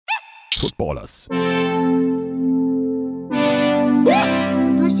Footballers.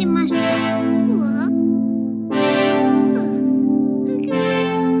 どうしました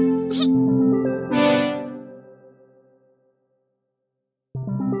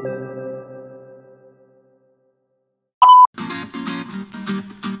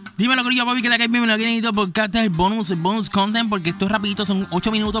？Dímelo, corillo, papi, que la que bienvenido aquí en el podcast del bonus content, porque esto es rapidito, son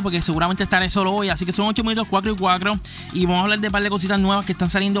 8 minutos, porque seguramente estaré solo hoy, así que son 8 minutos, 4 y 4, y vamos a hablar de un par de cositas nuevas que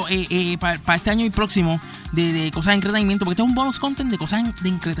están saliendo para este año y próximo, de cosas de entretenimiento, porque esto es un bonus content de cosas de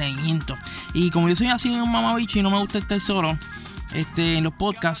entretenimiento, y como yo soy así un mamabicho y no me gusta estar solo en los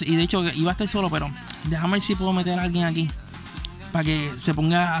podcasts, y de hecho iba a estar solo, pero déjame ver si puedo meter a alguien aquí, para que se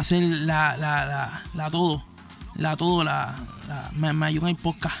ponga a hacer me ayuda en el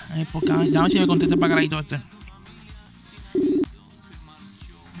podcast. Déjame ver si me contesta para carajito este.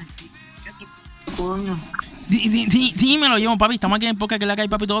 Coño. Dímelo, yo, papi. Estamos aquí en el podcast. ¿Qué es la que hay,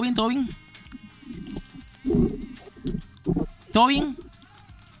 papi? ¿Todo bien? ¿Todo bien? ¿Todo bien?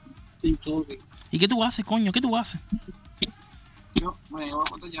 Sí, todo bien. ¿Y qué tú haces, coño? ¿Qué tú haces? Yo me llevo a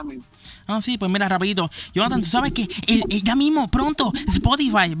foto ya mismo. Ah, sí, pues mira, rapidito. Jonathan, tú sabes que ya mismo, pronto,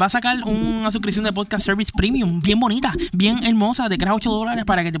 Spotify va a sacar una suscripción de podcast service premium, bien bonita, bien hermosa, te crea $8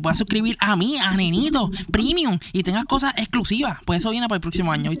 para que te puedas suscribir a mí, a Nenito, premium, y tengas cosas exclusivas. Pues eso viene para el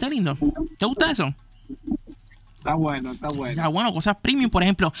próximo año, ¿viste, lindo? ¿Te gusta eso? Está bueno, está bueno. Ya, bueno, cosas premium, por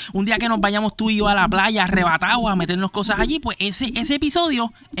ejemplo, un día que nos vayamos tú y yo a la playa, arrebatados, a meternos cosas allí, pues ese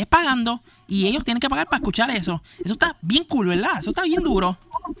episodio es pagando. Y ellos tienen que pagar para escuchar eso. Eso está bien cool, ¿verdad? Eso está bien duro.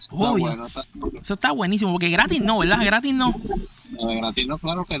 Obvio. Bueno, Eso está buenísimo. Porque gratis no, ¿verdad? Gratis no. Gratis no,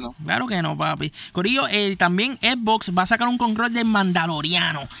 claro que no. Claro que no, papi. Corillo, también Xbox va a sacar un control del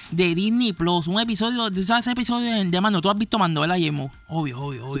Mandaloriano de Disney Plus. Un episodio, ¿tú sabes ese episodio de Mando? ¿Tú has visto Mando, verdad, Yemo?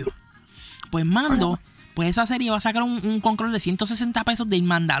 Obvio. Pues Mando... Pues esa serie va a sacar un control de 160 pesos del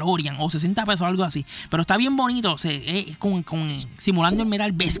Mandalorian, o 60 pesos, algo así. Pero está bien bonito, simulando el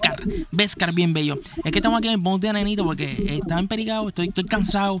metal Beskar bien bello. Es que estamos aquí en el bonus de Nenito porque estaba emperigado, estoy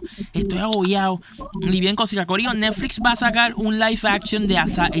cansado, estoy agobiado. Y bien cosita, corillo, Netflix va a sacar un live action de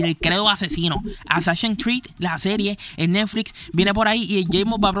el credo asesino. Assassin's Creed, la serie, en Netflix, viene por ahí y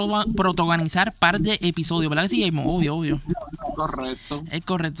James va a protagonizar par de episodios, ¿verdad que sí, James? Obvio. Correcto. Es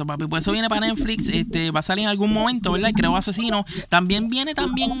correcto, papi. Pues eso viene para Netflix. Va a salir en algún momento, ¿verdad? Creo Asesino. También viene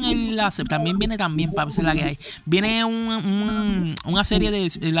también, papi, esa es la que hay. Viene una serie de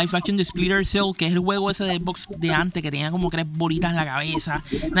live action de Splinter Cell, que es el juego ese de Xbox de antes, que tenía como 3 bolitas en la cabeza.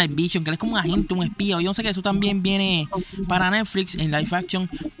 Night Vision, que él es como un agente, un espía. Yo no sé, que eso también viene para Netflix en live action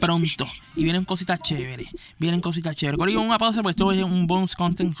pronto. Y vienen cositas chéveres. Corillo, una pausa, porque esto es un bonus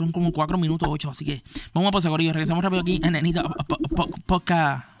content. Son como 4 minutos 8. Así que vamos a pausar, Corillo. Regresamos rápido aquí en Nenito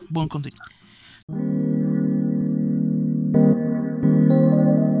Podcast bonus content.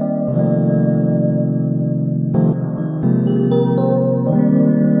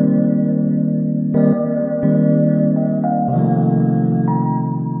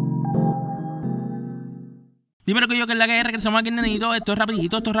 Dímelo, que yo, que es la que regresamos aquí en Nenito. Esto es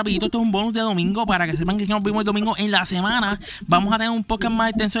rapidito. Esto es un bonus de domingo, para que sepan que nos vimos el domingo en la semana. Vamos a tener un podcast más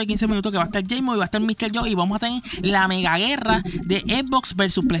extenso de 15 minutos, que va a estar J-Mo y va a estar Mr. Joe, y vamos a tener la mega guerra de Xbox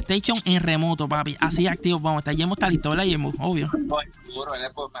versus PlayStation en remoto, papi. Así activo vamos a estar. J-Mo está listo, ¿verdad, J-Mo? Obvio. Seguro, él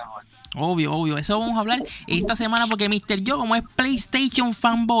es por mejor. Obvio. Eso vamos a hablar esta semana, porque Mr. Joe, como es PlayStation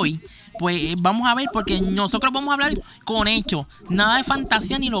fanboy, pues vamos a ver, porque nosotros vamos a hablar con hechos, nada de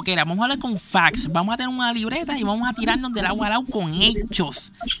fantasía ni lo que era. Vamos a hablar con facts, vamos a tener una libreta y vamos a tirarnos del agua al agua con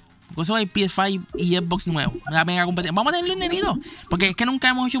hechos. Porque eso es PS5 y Xbox nuevo, la mega competencia. Vamos a tenerlo entendido, porque es que nunca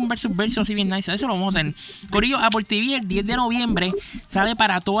hemos hecho un versus así bien nice. Eso lo vamos a tener. Corillo, Apple TV el 10 de noviembre sale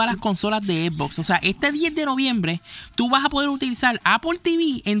para todas las consolas de Xbox. O sea, este 10 de noviembre tú vas a poder utilizar Apple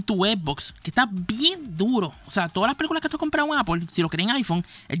TV en tu Xbox, que está bien duro. O sea, todas las películas que tú has comprado en Apple, si lo quieres en iPhone,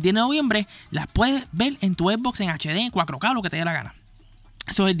 el 10 de noviembre las puedes ver en tu Xbox en HD, en 4K, lo que te dé la gana.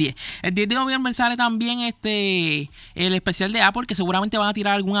 Eso es el 10. El 10 de noviembre sale también el especial de Apple, que seguramente van a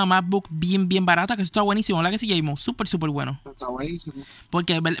tirar alguna MacBook bien barata, que eso está buenísimo, ¿verdad que sí, Jaimo? Súper bueno. Está buenísimo.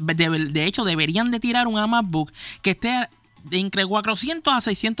 Porque de hecho deberían de tirar una MacBook que esté entre 400 a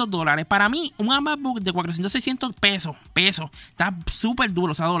 $600. Para mí, una MacBook de 400 a 600 pesos, está súper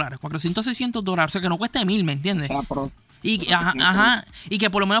duro, o sea, dólares, 400 a $600, o sea, que no cueste 1000, ¿me entiendes? O sea, Y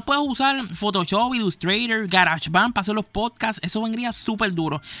que por lo menos puedas usar Photoshop, Illustrator, GarageBand para hacer los podcasts. Eso vendría súper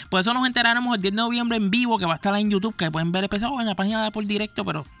duro. Por eso nos enteraremos el 10 de noviembre en vivo, que va a estar en YouTube, que pueden ver el episodio en la página de Apple Directo,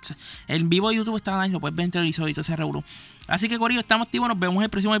 pero el vivo de YouTube está ahí, lo puedes ver en televisor y todo ese revolú. Así que, corillo, estamos activos. Nos vemos en el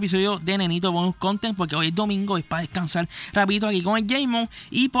próximo episodio de Nenito Bonus Content, porque hoy es domingo, es para descansar. rapidito aquí con el Jamon.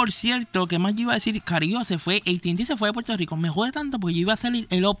 Y por cierto, que más yo iba a decir, Carillo se fue, AT&T se fue de Puerto Rico. Me jode tanto porque yo iba a hacer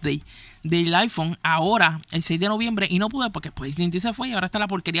el update del iPhone ahora, el 6 de noviembre, y no pude porque pues AT&T se fue y ahora está la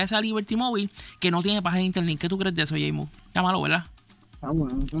porquería de esa Liberty Mobile que no tiene página de internet. ¿Qué tú crees de eso, Jamon? Está malo, ¿verdad? Está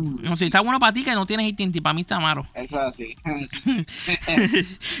bueno, está bueno. No sé, está bueno para ti que no tienes AT&T, para mí está malo. Eso es así.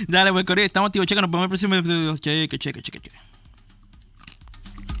 Dale, pues, Corillo, estamos activos. Checa, nos vemos en el próximo episodio. Cheque.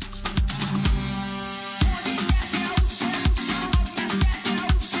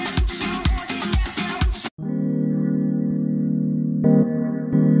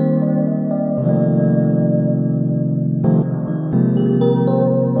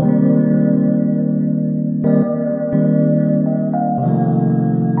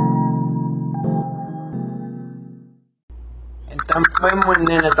 Está enfermo el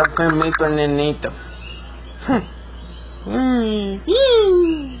nene, está enfermito el nenito.